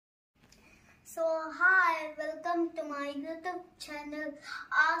So hi, welcome to my YouTube channel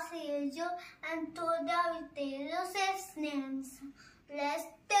AashiEdu, and today we tell you six names. Let's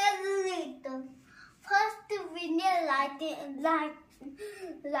tell it. First we need like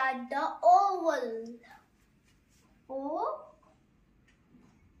the oval. O-V-A-L,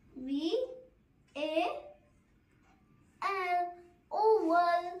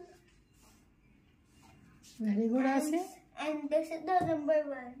 oval. Very good, Aashi. And this is the number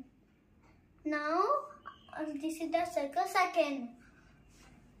one. Now, this is the circle second.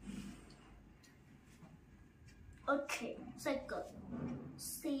 Okay, circle.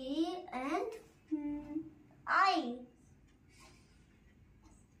 C and I.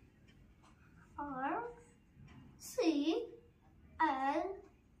 R C L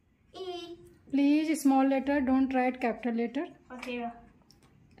E. Please, small letter. Don't write capital letter. Okay.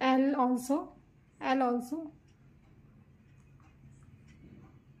 L also. L also.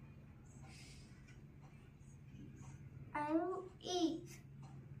 L-E.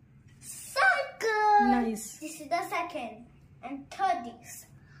 Circle. Nice. This is the second. And third is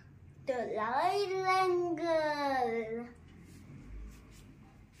the right angle.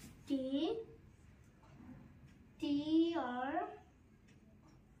 T-R.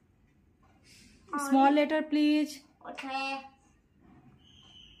 Small letter, please. Okay.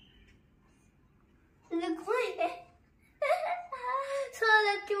 Look my so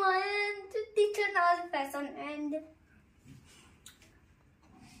lucky one. Teacher knows the person. And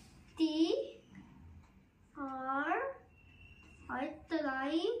T R right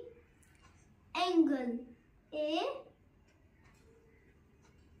angle. A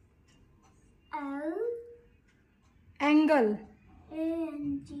L Angle.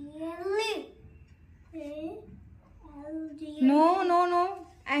 A-N-G-L-E. A-L-G-L-E. No.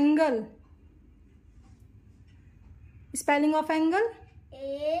 Angle. Spelling of angle?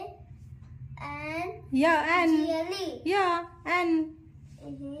 A-N Yeah, N. G-L-E. Yeah, N.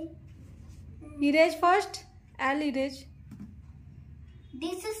 Erase first. L erase.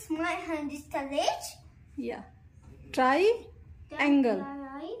 This is my hand stylage. Yeah. Try angle.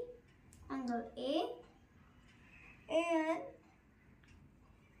 Angle A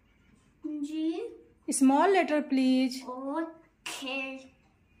N G. Small letter, please. Okay.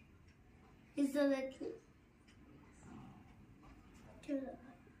 Is the little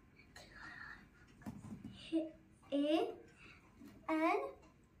A N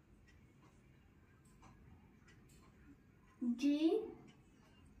G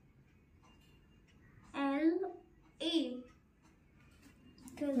L E.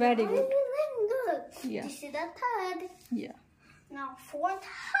 Very good. Yeah. This is the third. Yeah. Now fourth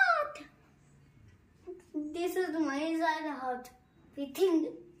heart. This is my side heart. We think.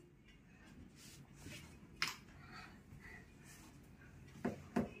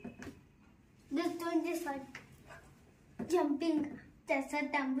 This one is like jumping. That's a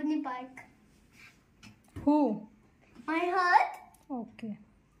trampoline park. Who? My heart. Okay.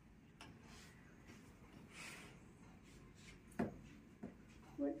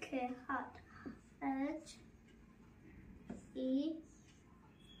 Okay, heart. H E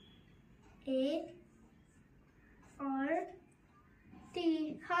A R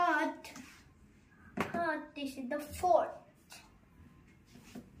T. Heart. Heart. This is the fourth.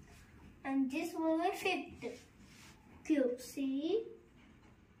 And this will be fifth. Q. C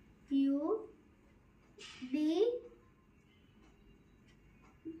U B.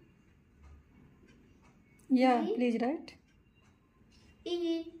 Yeah, B. please write.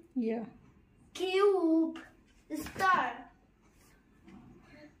 E. Yeah. Cube. Star.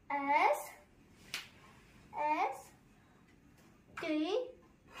 S T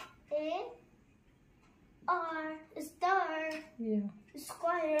A R. Star. Yeah.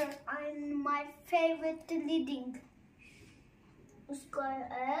 Square. And my favorite leading. Square.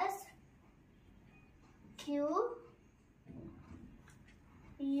 S Q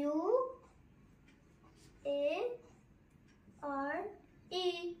U A R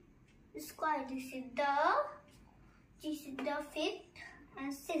E. Square. This is the fifth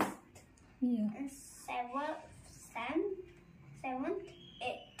and sixth. Yeah. And seventh,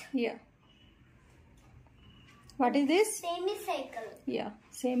 eighth. Yeah. What is this? Semicircle. Yeah.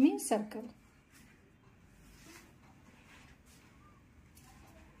 Semicircle.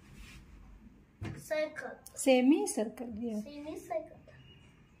 Circle. Semicircle. Yeah. Semicircle.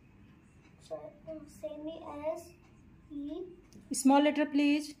 Circle. Semi S E Small letter,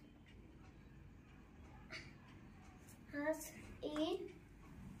 please. S E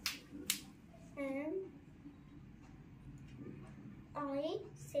M I.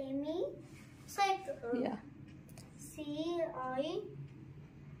 Semicircle. Yeah. C I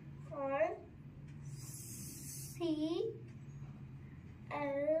R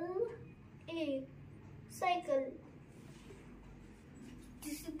C-L-A. Cycle.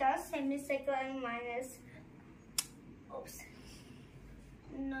 This is the semicircle and minus. Oops.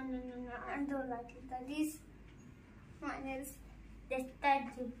 No. I don't like it. That is minus. That's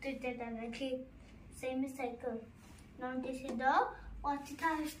directly semicircle. Now this is the what is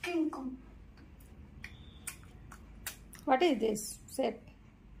the string cone? What is this shape?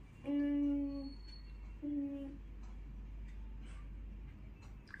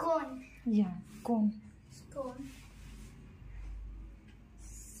 Cone. Yeah, cone. Cone.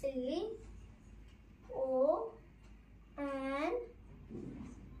 C-O-N-E.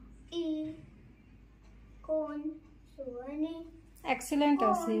 Cone. So any. Excellent,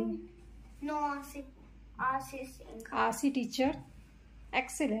 Aashi. No, Aashi. Aashi sing. Aashi teacher.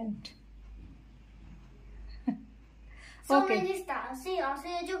 Excellent. So Okay. many stars. See,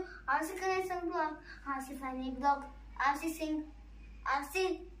 AashiEdu, Aashi Connection Blog, Aashi Funny Blog, Aashi Sing, Aashi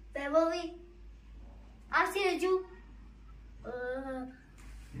Bavaria, AashiEdu.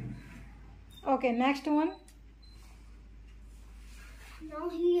 Okay, next one. Now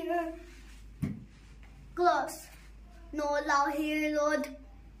here. Close. No allow here, Lord.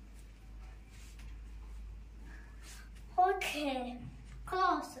 Okay.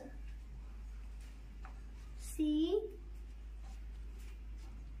 Closer. C-R.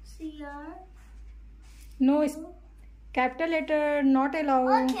 No, capital letter not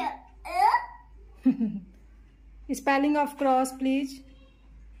allowed. Okay. Spelling of cross, please.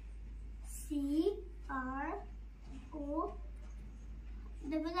 C-R-O-S-S.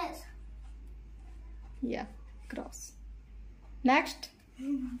 Yeah, cross. Next.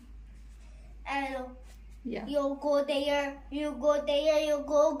 Arrow. Yeah. You go there, you go there, you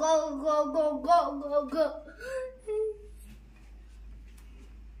go.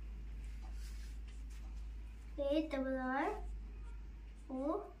 A-double-R-O-W.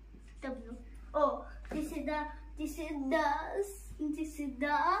 Oh, this is the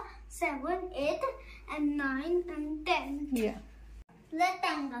 7, 8, and 9 and 10. Yeah.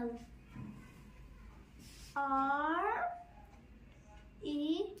 Rectangle. R-E-C.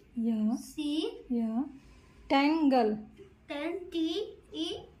 Yeah. Yeah. Tangle. 10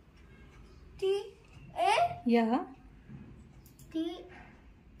 T-E-T-A. Yeah.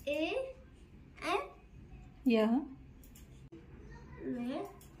 T-A-N. Yeah.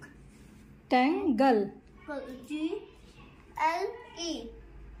 Rectangle. Tangle. G-L-E.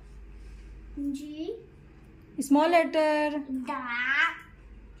 G. Small letter. Da.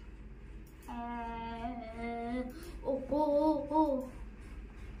 O.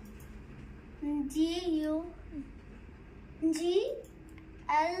 G-U.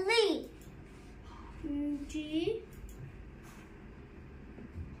 G-L-E. G-L-E.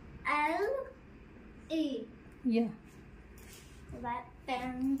 Yeah.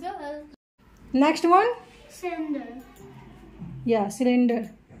 Rectangle. Next one. Cylinder. Yeah,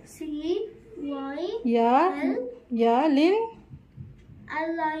 cylinder. C-Y. Yeah. L. Yeah, Lin.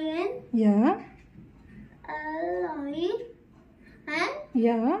 L-I-N. Yeah. L-I-N.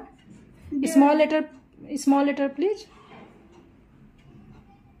 Yeah. Small letter, please.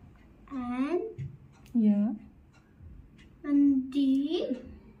 N. Yeah. And D.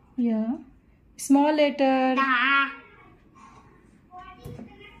 Yeah. Small letter. Da.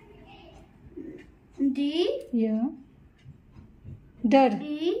 D. Yeah. Dar.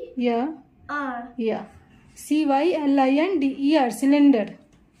 E. Yeah. R. Yeah. CYLINDER. Cylinder.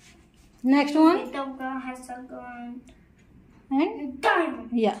 Next one. Little girl has a gun. And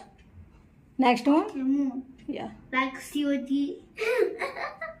Diamond. yeah. Next one. The moon. Yeah. Like COD.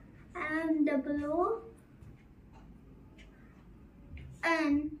 And W.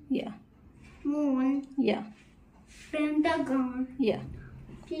 N. Yeah. Moon. Yeah. Pentagon. Yeah.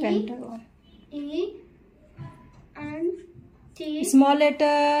 T. Pentagon. E. N. T. Small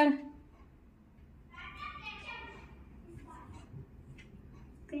letter.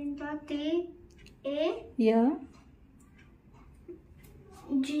 Penta. T. A. Yeah.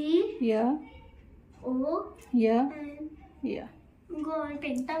 G. Yeah. O. Yeah. N. Yeah. Gold.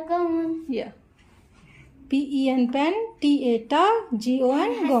 Pentagon. Yeah. PEN pen. TA ta.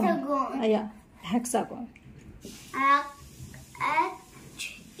 GON gon. Hexagon. Yeah. Hexagon.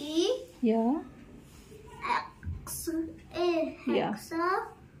 H. E. Yeah. X. A. Yeah.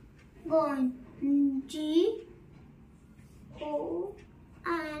 Hexagon. G. O.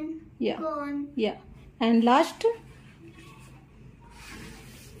 N. Yeah. Gon. Yeah. And last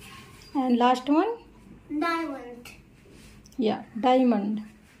one. Diamond. Yeah. Diamond.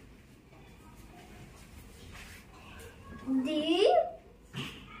 D.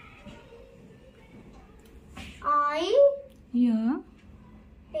 I.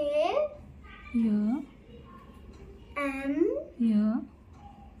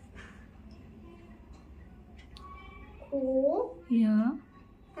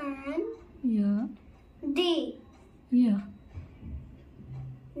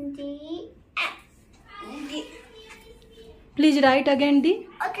 Please write again D.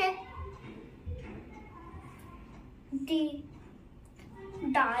 Okay. D.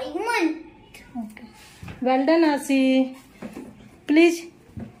 Diamond. Okay. Well done, Aashi. Please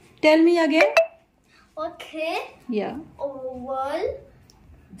tell me again. Okay. Yeah. Oval,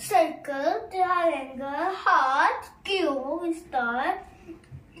 circle, triangle, heart, cube, star,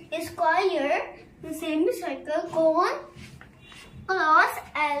 square, semicircle, cone, cross,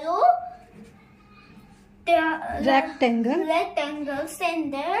 arrow, rectangle,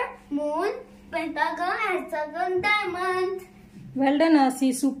 cylinder, moon, pentagon, hexagon, diamond. Well done,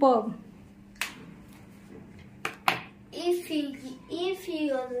 Aashi. Superb. If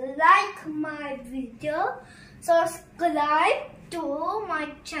you like my video, subscribe to my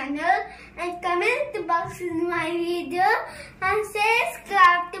channel and comment box in my video and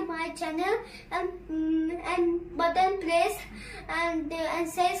subscribe to my channel and button press and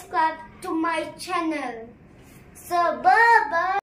subscribe to my channel. So bye bye.